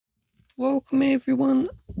Welcome everyone.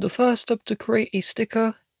 The first step to create a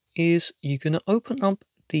sticker is you're going to open up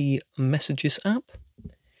the Messages app,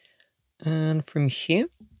 and from here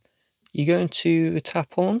you're going to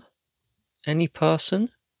tap on any person,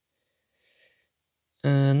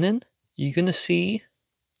 and then you're going to see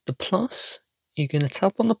the plus. You're going to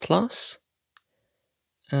tap on the plus,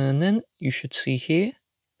 and then you should see here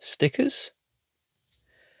stickers,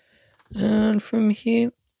 and from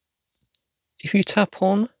here if you tap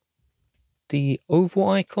on the oval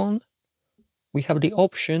icon we have the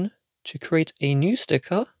option to create a new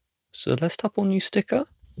sticker. So let's tap on new sticker,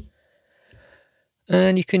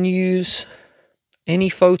 and you can use any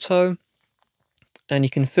photo, and you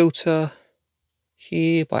can filter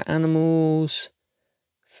here by animals,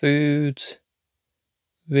 foods,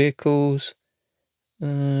 vehicles.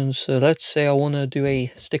 And so let's say I want to do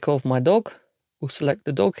a sticker of my dog. We'll select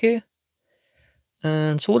the dog here,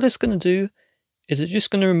 and so what it's going to do is it's just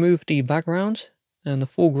going to remove the background, and the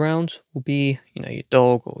foreground will be your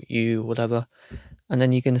dog or you, whatever. And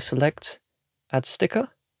then you're going to select add sticker,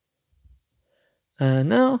 and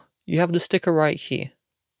now you have the sticker right here.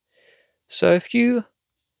 So if you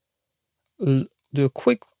do a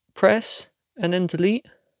quick press and then delete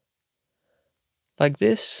like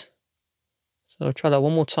this, so I'll try that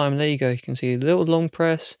one more time. There you go. You can see a little long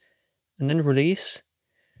press and then release.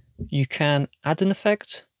 You can add an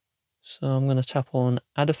effect, so I'm going to tap on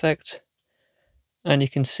add effect, and you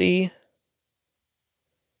can see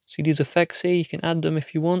these effects here. You can add them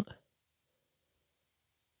if you want,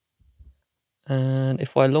 and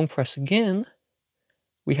if I long press again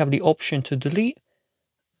we have the option to delete,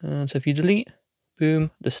 and so if you delete,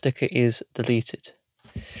 boom, the sticker is deleted.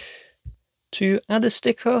 To add a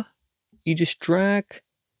sticker, you just drag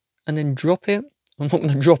and then drop it. I'm not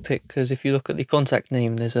going to drop it because if you look at the contact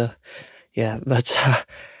name there's a but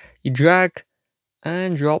you drag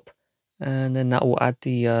and drop, and then that will add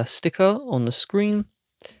the sticker on the screen.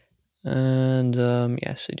 And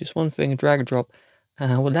so just one thing, drag and drop.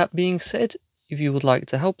 With that being said, if you would like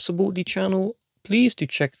to help support the channel, please do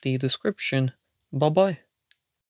check the description. Bye bye.